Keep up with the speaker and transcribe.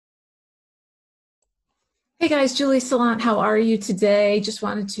Hey guys, Julie Salant, how are you today? Just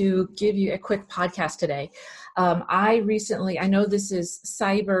wanted to give you a quick podcast today. I know this is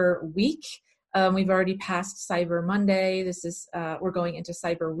Cyber Week. We've already passed Cyber Monday. We're going into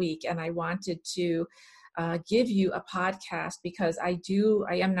Cyber Week, and I wanted to give you a podcast because I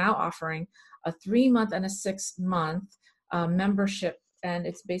am now offering a 3 month and a 6 month membership, and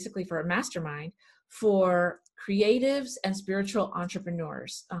it's basically for a mastermind for creatives and spiritual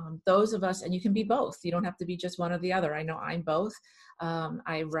entrepreneurs. Those of us, and you can be both. You don't have to be just one or the other. I know I'm both.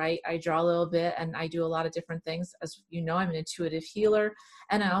 I write, I draw a little bit, and I do a lot of different things. As you know, I'm an intuitive healer,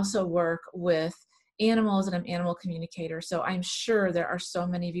 and I also work with animals, and I'm an animal communicator. So I'm sure there are so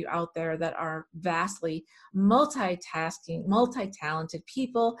many of you out there that are vastly multitasking, multi-talented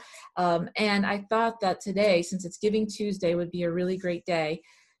people. And I thought that today, since it's Giving Tuesday, would be a really great day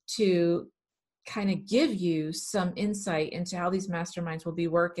to kind of give you some insight into how these masterminds will be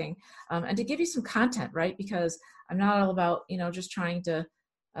working, and to give you some content, right? Because I'm not all about, just trying to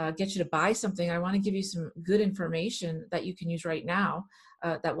get you to buy something. I want to give you some good information that you can use right now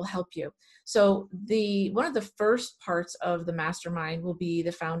that will help you. So one of the first parts of the mastermind will be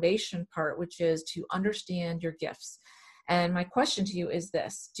the foundation part, which is to understand your gifts. And my question to you is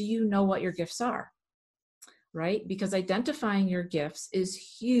this: do you know what your gifts are? Right? Because identifying your gifts is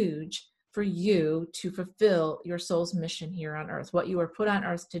huge for you to fulfill your soul's mission here on earth, what you were put on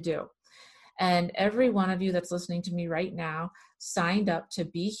earth to do. And every one of you that's listening to me right now signed up to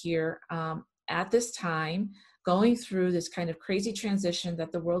be here at this time, going through this kind of crazy transition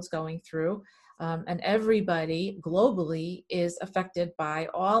that the world's going through. And everybody globally is affected by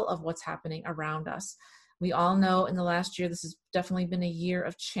all of what's happening around us. We all know in the last year, this has definitely been a year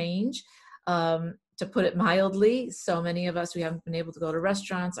of change. To put it mildly, so many of us, we haven't been able to go to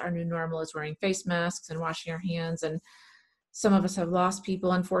restaurants. Our new normal is wearing face masks and washing our hands. And some of us have lost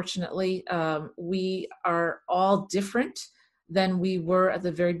people, unfortunately. We are all different than we were at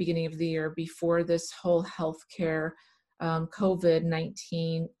the very beginning of the year before this whole healthcare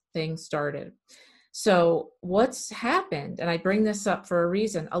COVID-19 thing started. So what's happened, and I bring this up for a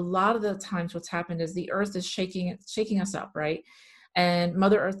reason, a lot of the times what's happened is the earth is shaking us up, right? And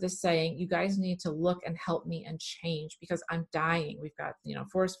Mother Earth is saying, you guys need to look and help me and change because I'm dying. We've got,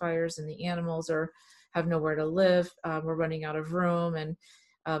 forest fires, and the animals have nowhere to live. We're running out of room, and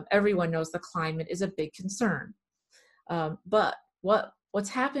everyone knows the climate is a big concern. But what's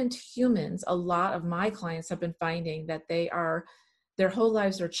happened to humans, a lot of my clients have been finding that their whole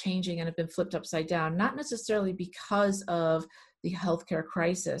lives are changing and have been flipped upside down, not necessarily because of the healthcare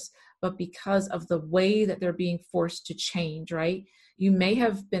crisis, but because of the way that they're being forced to change, right? You may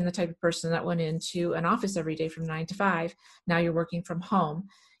have been the type of person that went into an office every day from 9 to 5. Now you're working from home.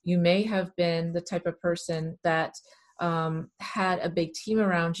 You may have been the type of person that had a big team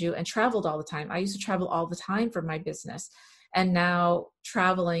around you and traveled all the time. I used to travel all the time for my business. And now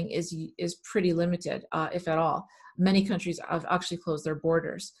traveling is pretty limited, if at all. Many countries have actually closed their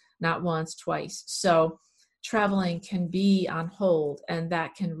borders, not once, twice. So traveling can be on hold, and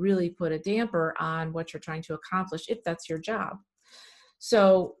that can really put a damper on what you're trying to accomplish if that's your job.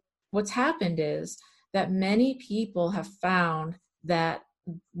 So what's happened is that many people have found that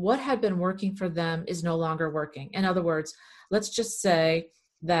what had been working for them is no longer working. In other words, let's just say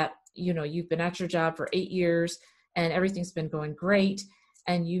that, you've been at your job for 8 years and everything's been going great.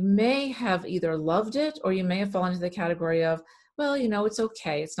 And you may have either loved it, or you may have fallen into the category of, well, it's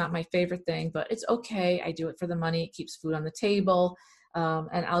okay. It's not my favorite thing, but it's okay. I do it for the money. It keeps food on the table.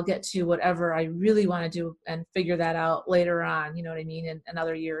 And I'll get to whatever I really want to do and figure that out later on, you know what I mean, in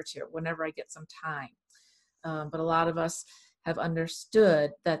another year or two, whenever I get some time. But a lot of us have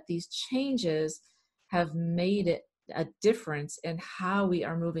understood that these changes have made it a difference in how we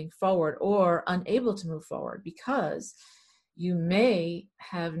are moving forward or unable to move forward, because you may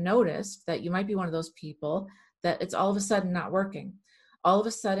have noticed that you might be one of those people that it's all of a sudden not working. All of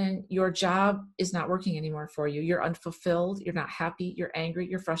a sudden, your job is not working anymore for you. You're unfulfilled. You're not happy. You're angry.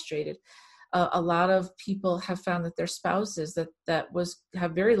 You're frustrated. A lot of people have found that their spouses that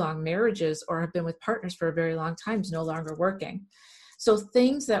have very long marriages or have been with partners for a very long time is no longer working. So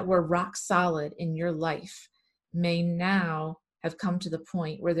things that were rock solid in your life may now have come to the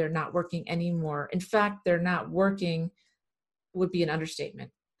point where they're not working anymore. In fact, they're not working would be an understatement.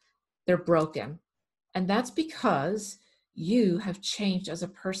 They're broken. And that's because you have changed as a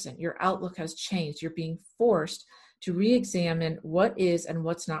person. Your outlook has changed. You're being forced to re-examine what is and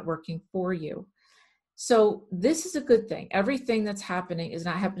what's not working for you. So this is a good thing. Everything that's happening is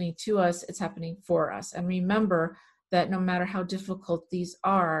not happening to us, it's happening for us. And remember that no matter how difficult these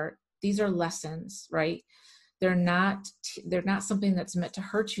are lessons, right? They're not something that's meant to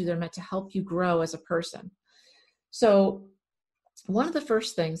hurt you. They're meant to help you grow as a person. So one of the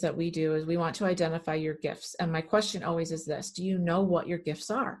first things that we do is we want to identify your gifts. And my question always is this: do you know what your gifts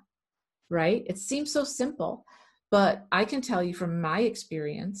are? Right? It seems so simple, but I can tell you from my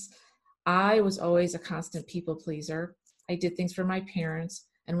experience, I was always a constant people pleaser. I did things for my parents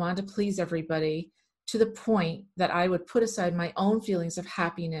and wanted to please everybody to the point that I would put aside my own feelings of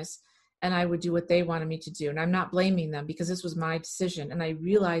happiness and I would do what they wanted me to do. And I'm not blaming them because this was my decision. And I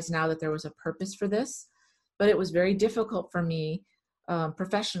realize now that there was a purpose for this, but it was very difficult for me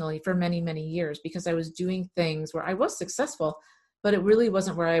professionally for many, many years because I was doing things where I was successful, but it really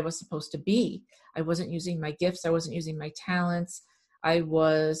wasn't where I was supposed to be. I wasn't using my gifts. I wasn't using my talents. I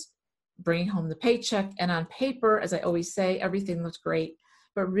was bringing home the paycheck. And on paper, as I always say, everything looked great,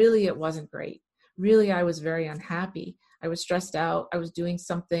 but really it wasn't great. Really, I was very unhappy. I was stressed out. I was doing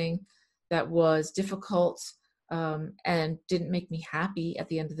something that was difficult and didn't make me happy at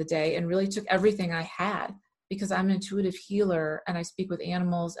the end of the day, and really took everything I had, because I'm an intuitive healer and I speak with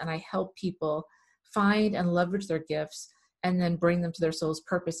animals and I help people find and leverage their gifts and then bring them to their soul's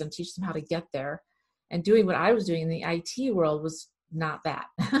purpose and teach them how to get there. And doing what I was doing in the IT world was not that.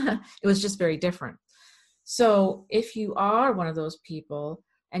 It was just very different. So if you are one of those people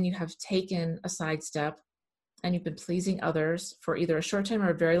and you have taken a sidestep and you've been pleasing others for either a short time or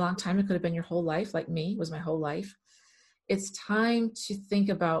a very long time, it could have been your whole life, like me, was my whole life. It's time to think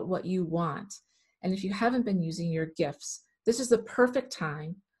about what you want. And if you haven't been using your gifts, this is the perfect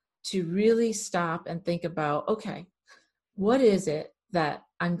time to really stop and think about, okay, what is it that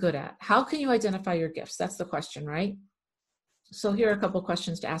I'm good at? How can you identify your gifts? That's the question, right? So here are a couple of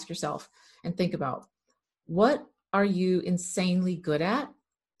questions to ask yourself and think about. What are you insanely good at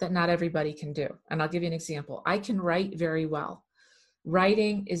that not everybody can do? And I'll give you an example. I can write very well.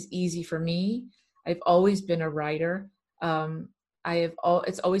 Writing is easy for me. I've always been a writer.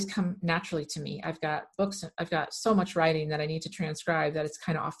 It's always come naturally to me. I've got books. I've got so much writing that I need to transcribe that it's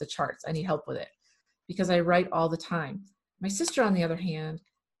kind of off the charts. I need help with it because I write all the time. My sister, on the other hand,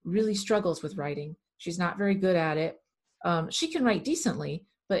 really struggles with writing. She's not very good at it. She can write decently,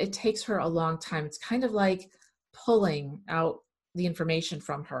 but it takes her a long time. It's kind of like pulling out the information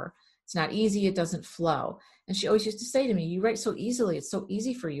from her. It's not easy. It doesn't flow. And she always used to say to me, you write so easily. It's so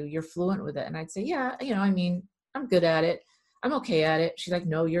easy for you. You're fluent with it. And I'd say, yeah, I'm good at it. I'm okay at it. She's like,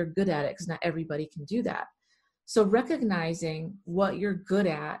 no, you're good at it, because not everybody can do that. So recognizing what you're good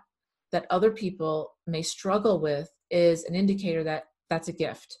at that other people may struggle with is an indicator that that's a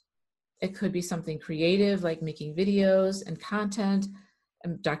gift. It could be something creative, like making videos and content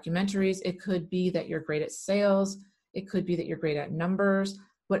and documentaries. It could be that you're great at sales. It could be that you're great at numbers,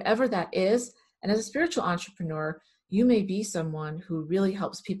 whatever that is. And as a spiritual entrepreneur, you may be someone who really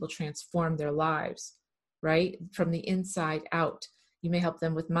helps people transform their lives, right? From the inside out. You may help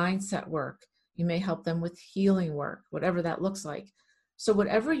them with mindset work. You may help them with healing work, whatever that looks like. So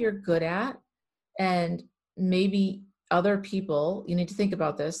whatever you're good at, and maybe other people, you need to think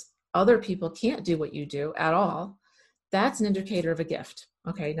about this, other people can't do what you do at all, that's an indicator of a gift.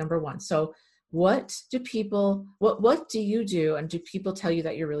 Okay, number one. So what do you do, and do people tell you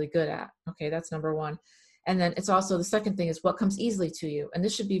that you're really good at? Okay, that's number one. And then it's also, the second thing is what comes easily to you. And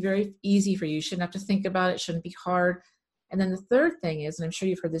this should be very easy for you. You shouldn't have to think about it. It shouldn't be hard. And then the third thing is, and I'm sure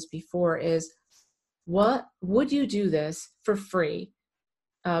you've heard this before, is what would you do this for free?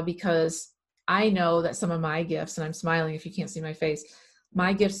 Because I know that some of my gifts, and I'm smiling if you can't see my face,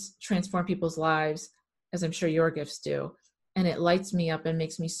 my gifts transform people's lives, as I'm sure your gifts do. And it lights me up and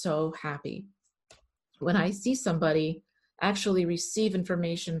makes me so happy when I see somebody actually receive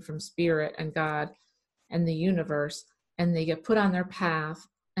information from Spirit and God and the universe, and they get put on their path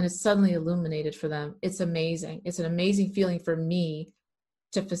and it's suddenly illuminated for them. It's amazing. It's an amazing feeling for me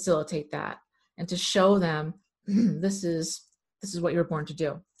to facilitate that and to show them this is what you were born to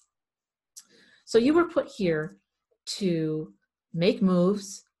do. So you were put here to make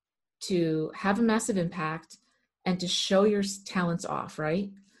moves, to have a massive impact, and to show your talents off, right?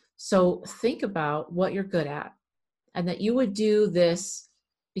 So think about what you're good at, and that you would do this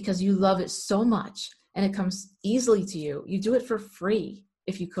because you love it so much and it comes easily to you. You do it for free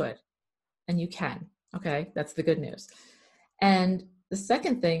if you could, and you can. Okay, that's the good news. And the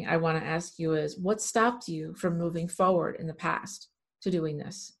second thing I want to ask you is, what stopped you from moving forward in the past to doing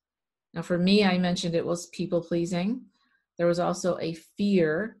this? Now, for me, I mentioned it was people pleasing. There was also a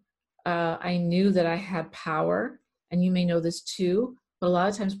fear. I knew that I had power, and you may know this too, but a lot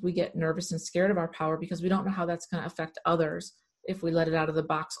of times we get nervous and scared of our power because we don't know how that's going to affect others if we let it out of the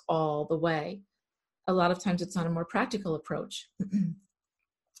box all the way. A lot of times it's on a more practical approach.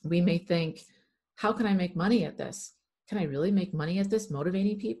 We may think, how can I make money at this? Can I really make money at this,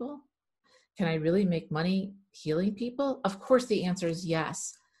 motivating people? Can I really make money healing people? Of course, the answer is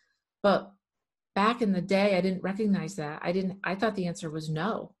yes. But back in the day, I didn't recognize that. I thought the answer was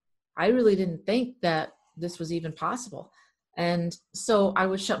no. I really didn't think that this was even possible. And so I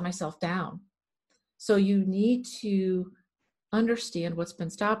would shut myself down. So you need to understand what's been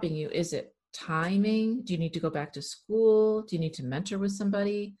stopping you. Is it timing? Do you need to go back to school? Do you need to mentor with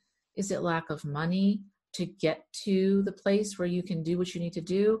somebody? Is it lack of money to get to the place where you can do what you need to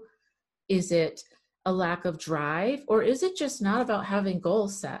do? Is it a lack of drive? Or is it just not about having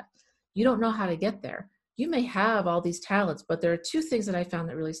goals set? You don't know how to get there. You may have all these talents, but there are two things that I found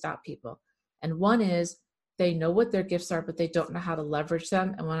that really stop people. And one is they know what their gifts are, but they don't know how to leverage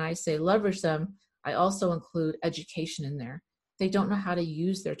them. And when I say leverage them, I also include education in there. They don't know how to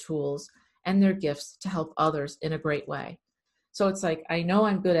use their tools and their gifts to help others in a great way. So it's like, I know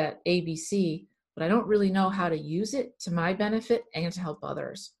I'm good at ABC, but I don't really know how to use it to my benefit and to help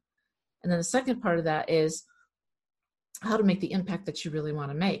others. And then the second part of that is how to make the impact that you really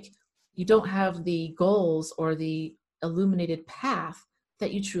want to make. You don't have the goals or the illuminated path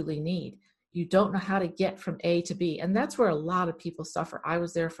that you truly need. You don't know how to get from A to B. And that's where a lot of people suffer. I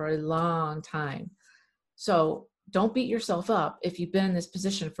was there for a long time. So don't beat yourself up if you've been in this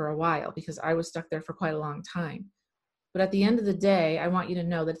position for a while, because I was stuck there for quite a long time. But at the end of the day, I want you to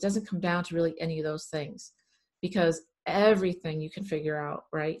know that it doesn't come down to really any of those things, because everything you can figure out,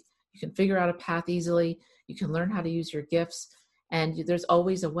 right? You can figure out a path easily. You can learn how to use your gifts, and there's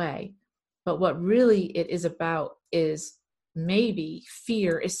always a way. But what really it is about is maybe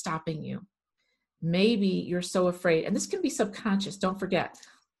fear is stopping you. Maybe you're so afraid, and this can be subconscious. Don't forget,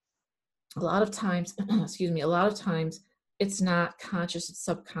 a lot of times, a lot of times it's not conscious, it's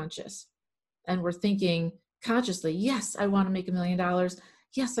subconscious. And we're thinking consciously, yes, I want to make $1 million.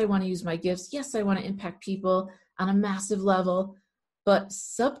 Yes, I want to use my gifts. Yes, I want to impact people on a massive level. But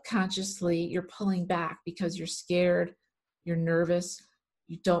subconsciously, you're pulling back because you're scared, you're nervous,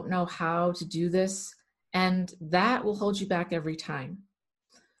 you don't know how to do this, and that will hold you back every time.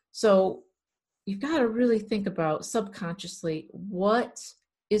 So you've got to really think about subconsciously what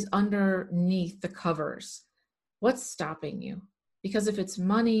is underneath the covers. What's stopping you? Because if it's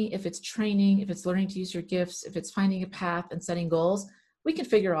money, if it's training, if it's learning to use your gifts, if it's finding a path and setting goals, we can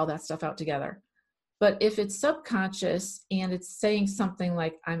figure all that stuff out together. But if it's subconscious and it's saying something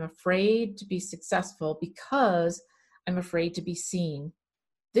like, I'm afraid to be successful because I'm afraid to be seen,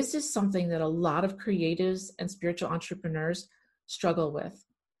 this is something that a lot of creatives and spiritual entrepreneurs struggle with,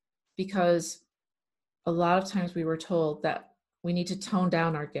 because a lot of times we were told that we need to tone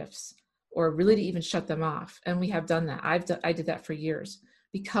down our gifts or really to even shut them off. And we have done that. I did that for years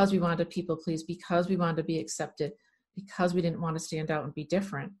because we wanted to people please, because we wanted to be accepted, because we didn't want to stand out and be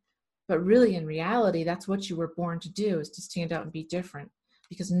different. But really, in reality, that's what you were born to do, is to stand out and be different,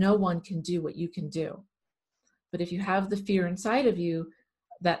 because no one can do what you can do. But if you have the fear inside of you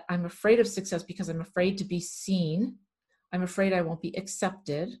that I'm afraid of success because I'm afraid to be seen, I'm afraid I won't be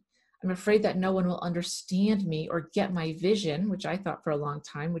accepted, I'm afraid that no one will understand me or get my vision, which I thought for a long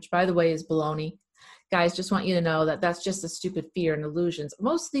time, which by the way is baloney. Guys, just want you to know that that's just a stupid fear and illusions.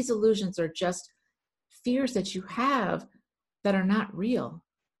 Most of these illusions are just fears that you have that are not real.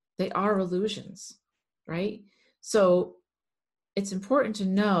 They are illusions, right? So it's important to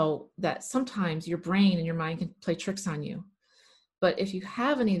know that sometimes your brain and your mind can play tricks on you. But if you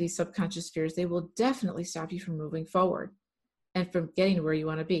have any of these subconscious fears, they will definitely stop you from moving forward and from getting to where you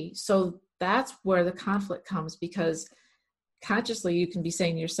want to be. So that's where the conflict comes, because consciously you can be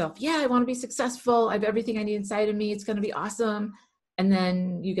saying to yourself, yeah, I want to be successful. I have everything I need inside of me. It's going to be awesome. And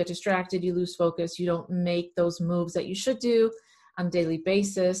then you get distracted, you lose focus, you don't make those moves that you should do on a daily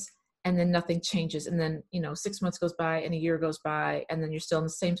basis, and then nothing changes. And then, 6 months goes by and a year goes by, and then you're still in the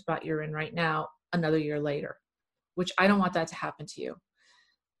same spot you're in right now, another year later, which I don't want that to happen to you.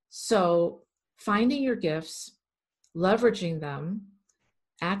 So finding your gifts, leveraging them,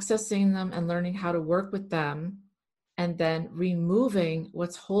 accessing them and learning how to work with them, and then removing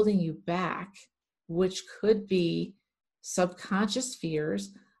what's holding you back, which could be subconscious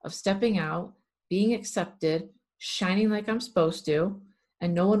fears of stepping out, being accepted, shining like I'm supposed to,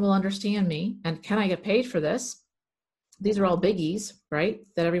 and no one will understand me, and can I get paid for this? These are all biggies, right?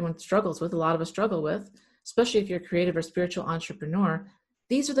 That everyone struggles with, a lot of us struggle with, especially if you're a creative or spiritual entrepreneur.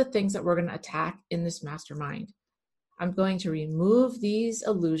 These are the things that we're going to attack in this mastermind. I'm going to remove these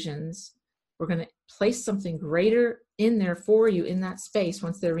illusions. We're going to place something greater in there for you in that space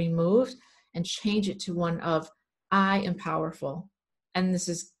once they're removed, and change it to one of, I am powerful. And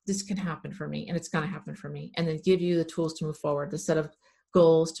this can happen for me, and it's going to happen for me. And then give you the tools to move forward, the set of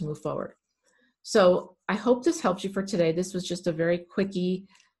goals to move forward. So I hope this helps you for today. This was just a very quickie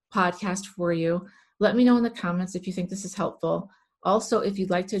podcast for you. Let me know in the comments if you think this is helpful. Also, if you'd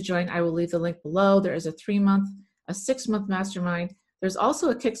like to join, I will leave the link below. There is a 3-month, a 6-month mastermind. There's also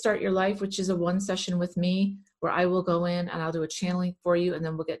a Kickstart Your Life, which is a 1 session with me where I will go in and I'll do a channeling for you, and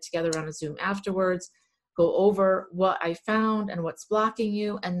then we'll get together on a Zoom afterwards, go over what I found and what's blocking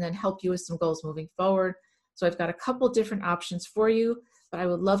you, and then help you with some goals moving forward. So I've got a couple different options for you, but I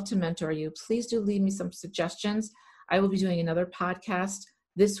would love to mentor you. Please do leave me some suggestions. I will be doing another podcast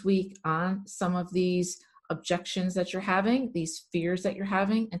this week on some of these objections that you're having, these fears that you're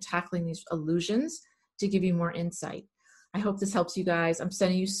having, and tackling these illusions to give you more insight. I hope this helps you guys. I'm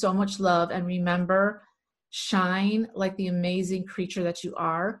sending you so much love, and remember, shine like the amazing creature that you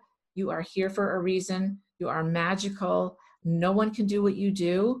are. You are here for a reason. You are magical. No one can do what you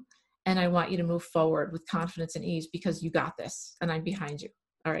do. And I want you to move forward with confidence and ease because you got this, and I'm behind you.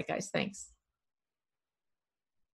 All right, guys, thanks.